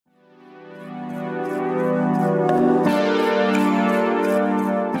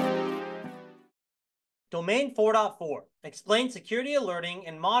Domain 4.4, explain security alerting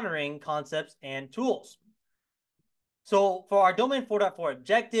and monitoring concepts and tools. So for our Domain 4.4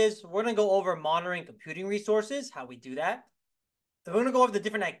 objectives, we're going to go over monitoring computing resources, how we do that. We're going to go over the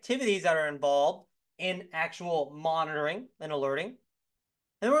different activities that are involved in actual monitoring and alerting. And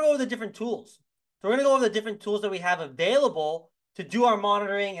then we're going to go over the different tools. So we're going to go over the different tools that we have available to do our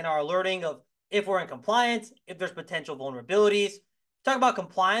monitoring and our alerting of if we're in compliance, if there's potential vulnerabilities. Talk about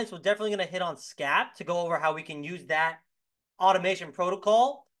compliance, we're definitely going to hit on SCAP to go over how we can use that automation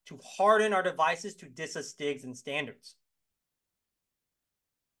protocol to harden our devices to DISA STIGs and standards.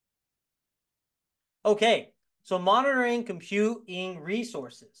 Okay, so monitoring computing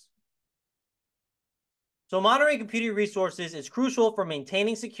resources. So monitoring computing resources is crucial for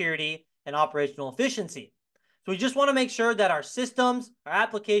maintaining security and operational efficiency. So we just want to make sure that our systems, our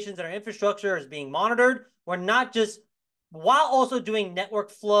applications, and our infrastructure is being monitored. We're not just, while also doing network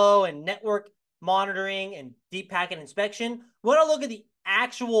flow and network monitoring and deep packet inspection, we want to look at the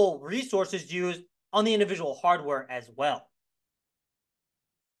actual resources used on the individual hardware as well.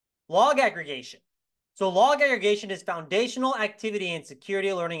 Log aggregation. So log aggregation is foundational activity in security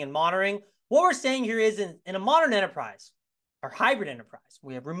alerting and monitoring. What we're saying here is in a modern enterprise, or hybrid enterprise,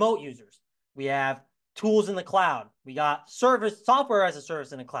 we have remote users. We have tools in the cloud. We got software as a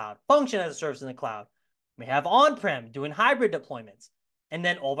service in the cloud, function as a service in the cloud. We have on-prem doing hybrid deployments, and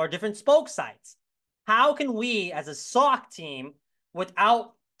then all of our different spoke sites. How can we, as a SOC team,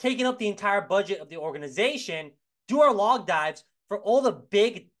 without taking up the entire budget of the organization, do our log dives for all the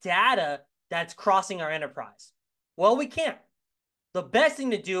big data that's crossing our enterprise? Well, we can't. The best thing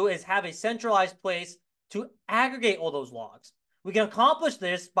to do is have a centralized place to aggregate all those logs. We can accomplish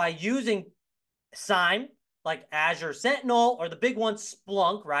this by using SIEM, like Azure Sentinel, or the big one,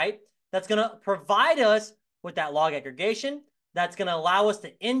 Splunk, right? That's going to provide us with that log aggregation. That's going to allow us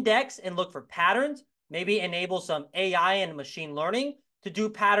to index and look for patterns, maybe enable some AI and machine learning to do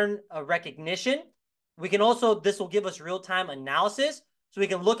pattern recognition. We can also, this will give us real-time analysis, so we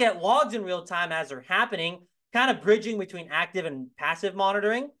can look at logs in real time as they're happening, kind of bridging between active and passive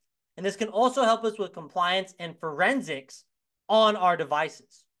monitoring. And this can also help us with compliance and forensics on our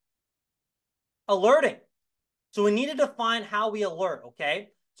devices. Alerting. So we need to define how we alert, okay?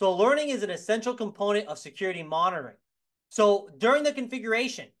 So alerting is an essential component of security monitoring. So during the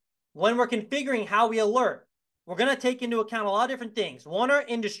configuration, when we're configuring how we alert, we're going to take into account a lot of different things. 1, our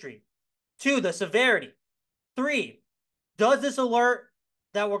industry. 2, the severity. 3, does this alert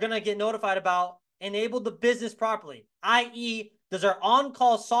that we're going to get notified about enable the business properly? I.e., does our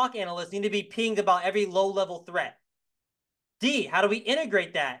on-call SOC analyst need to be pinged about every low-level threat? D, how do we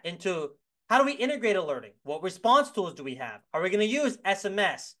integrate that into, how do we integrate alerting? What response tools do we have? Are we going to use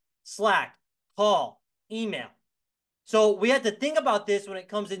SMS, Slack, call, email? So we have to think about this when it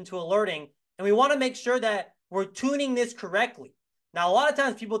comes into alerting, and we want to make sure that we're tuning this correctly. Now, a lot of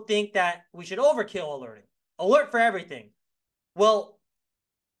times people think that we should overkill alerting, alert for everything. Well,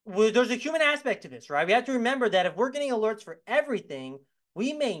 there's a human aspect to this, right? We have to remember that if we're getting alerts for everything,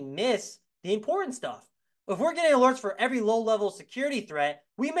 we may miss the important stuff. If we're getting alerts for every low-level security threat,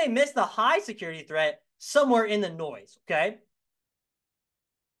 we may miss the high security threat somewhere in the noise, okay?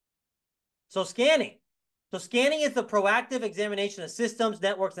 So scanning. So scanning is the proactive examination of systems,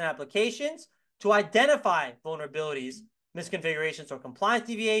 networks, and applications to identify vulnerabilities, misconfigurations, or compliance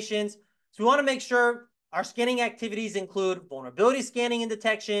deviations. So we want to make sure our scanning activities include vulnerability scanning and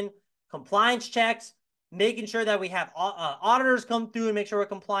detection, compliance checks, making sure that we have auditors come through and make sure we're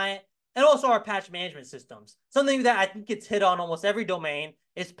compliant, and also our patch management systems. Something that I think gets hit on almost every domain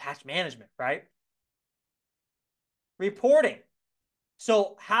is patch management, right? Reporting.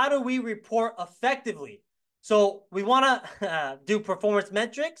 So how do we report effectively? So we want to do performance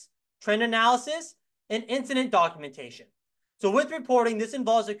metrics, trend analysis, and incident documentation. So with reporting, this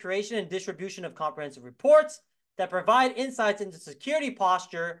involves the creation and distribution of comprehensive reports that provide insights into security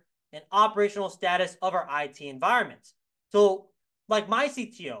posture and operational status of our IT environments. So like my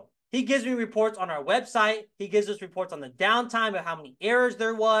CTO, he gives me reports on our website. He gives us reports on the downtime of how many errors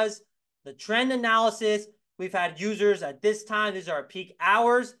there was, the trend analysis. We've had users at this time. These are our peak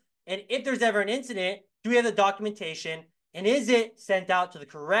hours. And if there's ever an incident, do we have the documentation? And is it sent out to the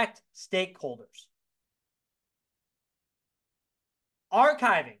correct stakeholders?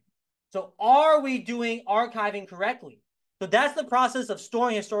 Archiving. So are we doing archiving correctly? So that's the process of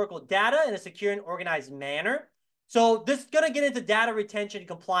storing historical data in a secure and organized manner. So this is going to get into data retention and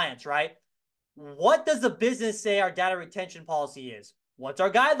compliance, right? What does the business say our data retention policy is? What's our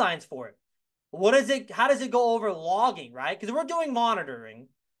guidelines for it? What is it? How does it go over logging, right? Because we're doing monitoring,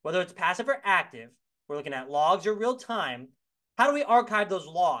 whether it's passive or active, we're looking at logs or real time. How do we archive those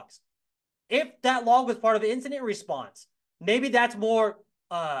logs? if that log was part of an incident response, maybe that's more,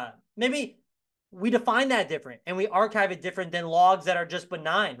 maybe we define that different and we archive it different than logs that are just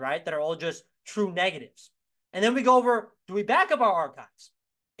benign, right? That are all just true negatives. And then we go over, do we back up our archives?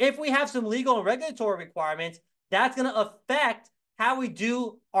 If we have some legal and regulatory requirements, that's going to affect how we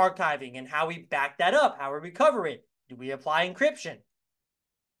do archiving and how we back that up, how we recover it. Do we apply encryption?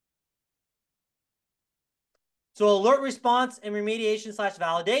 So alert response and remediation /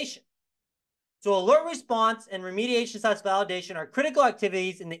 validation. So alert response and remediation / validation are critical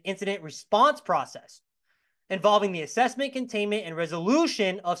activities in the incident response process, involving the assessment, containment, and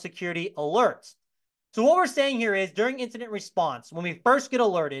resolution of security alerts. So what we're saying here is during incident response, when we first get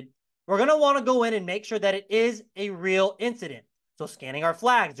alerted, we're going to want to go in and make sure that it is a real incident. So scanning our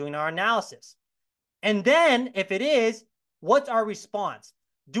flags, doing our analysis. And then if it is, what's our response?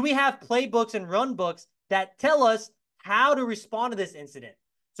 Do we have playbooks and run books that tell us how to respond to this incident?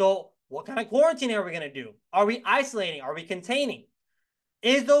 So what kind of quarantine are we going to do? Are we isolating? Are we containing?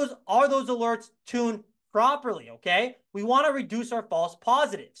 Are those alerts tuned properly? Okay. We want to reduce our false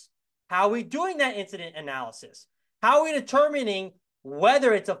positives. How are we doing that incident analysis? How are we determining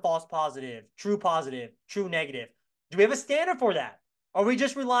whether it's a false positive, true negative? Do we have a standard for that? Are we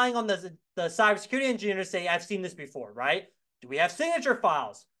just relying on the cybersecurity engineer to say, I've seen this before, right? Do we have signature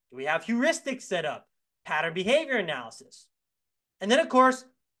files? Do we have heuristics set up? Pattern behavior analysis? And then, of course,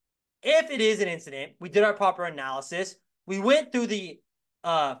 if it is an incident, we did our proper analysis. We went through the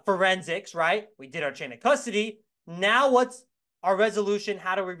forensics, right? We did our chain of custody. Now what's our resolution?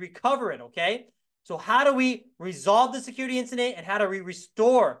 How do we recover it, okay? So how do we resolve the security incident and how do we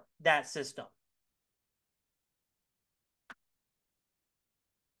restore that system?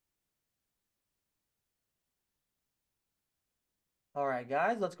 All right,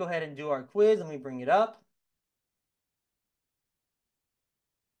 guys, let's go ahead and do our quiz. Let me bring it up.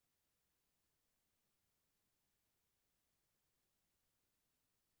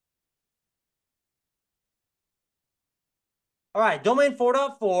 All right, domain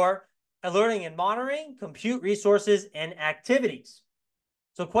 4.4, alerting and monitoring, compute resources and activities.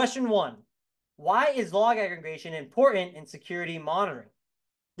 So question 1, why is log aggregation important in security monitoring?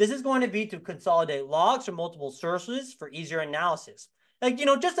 This is going to be to consolidate logs from multiple sources for easier analysis. Like,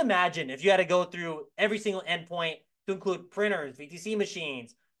 just imagine if you had to go through every single endpoint to include printers, VTC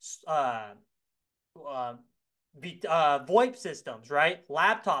machines, VoIP systems, right?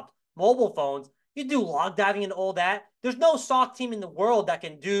 Laptops, mobile phones. You do log diving and all that. There's no SOC team in the world that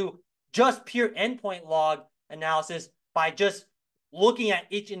can do just pure endpoint log analysis by just looking at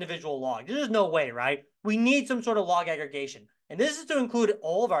each individual log. There's no way, right? We need some sort of log aggregation. And this is to include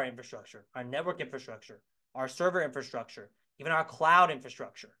all of our infrastructure, our network infrastructure, our server infrastructure, even our cloud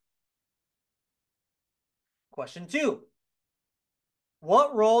infrastructure. Question 2.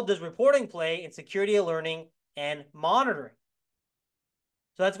 What role does reporting play in security alerting and monitoring?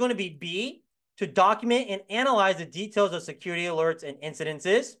 So that's going to be B, to document and analyze the details of security alerts and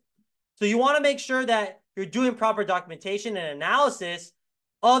incidences. So you want to make sure that you're doing proper documentation and analysis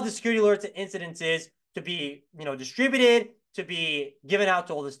of the security alerts and incidences to be, distributed, to be given out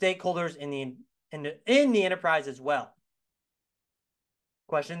to all the stakeholders in the enterprise as well.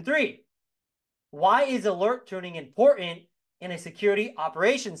 Question 3. Why is alert tuning important in a security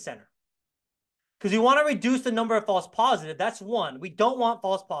operations center? Because we want to reduce the number of false positives. That's one. We don't want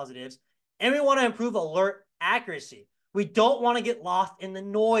false positives. And we want to improve alert accuracy. We don't want to get lost in the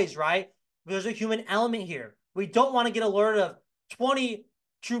noise, right? There's a human element here. We don't want to get alerted of 20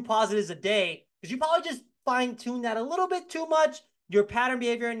 true positives a day because you probably just fine-tune that a little bit too much. Your pattern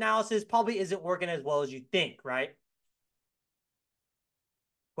behavior analysis probably isn't working as well as you think, right?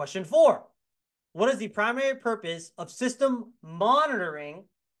 Question 4. What is the primary purpose of system monitoring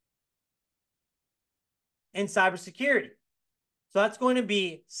in cybersecurity? So that's going to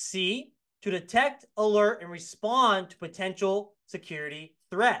be C, to detect, alert, and respond to potential security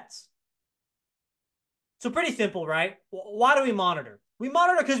threats. So pretty simple, right? Why do we monitor? We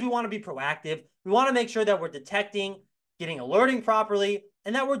monitor because we want to be proactive. We want to make sure that we're detecting, getting alerting properly,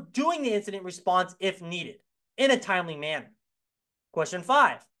 and that we're doing the incident response if needed in a timely manner. Question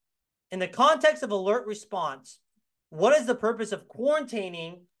 5. In the context of alert response, what is the purpose of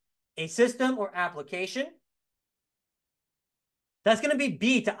quarantining a system or application? That's going to be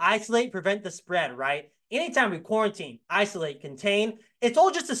B, to isolate, prevent the spread, right? Anytime we quarantine, isolate, contain, it's all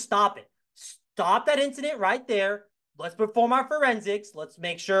just to stop it. Stop that incident right there. Let's perform our forensics. Let's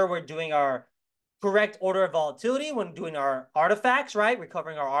make sure we're doing our correct order of volatility when doing our artifacts, right?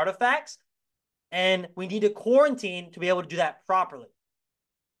 Recovering our artifacts. And we need to quarantine to be able to do that properly.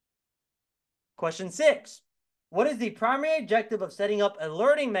 Question 6. What is the primary objective of setting up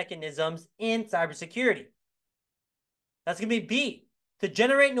alerting mechanisms in cybersecurity? That's going to be B, to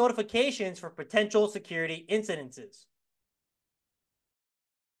generate notifications for potential security incidences.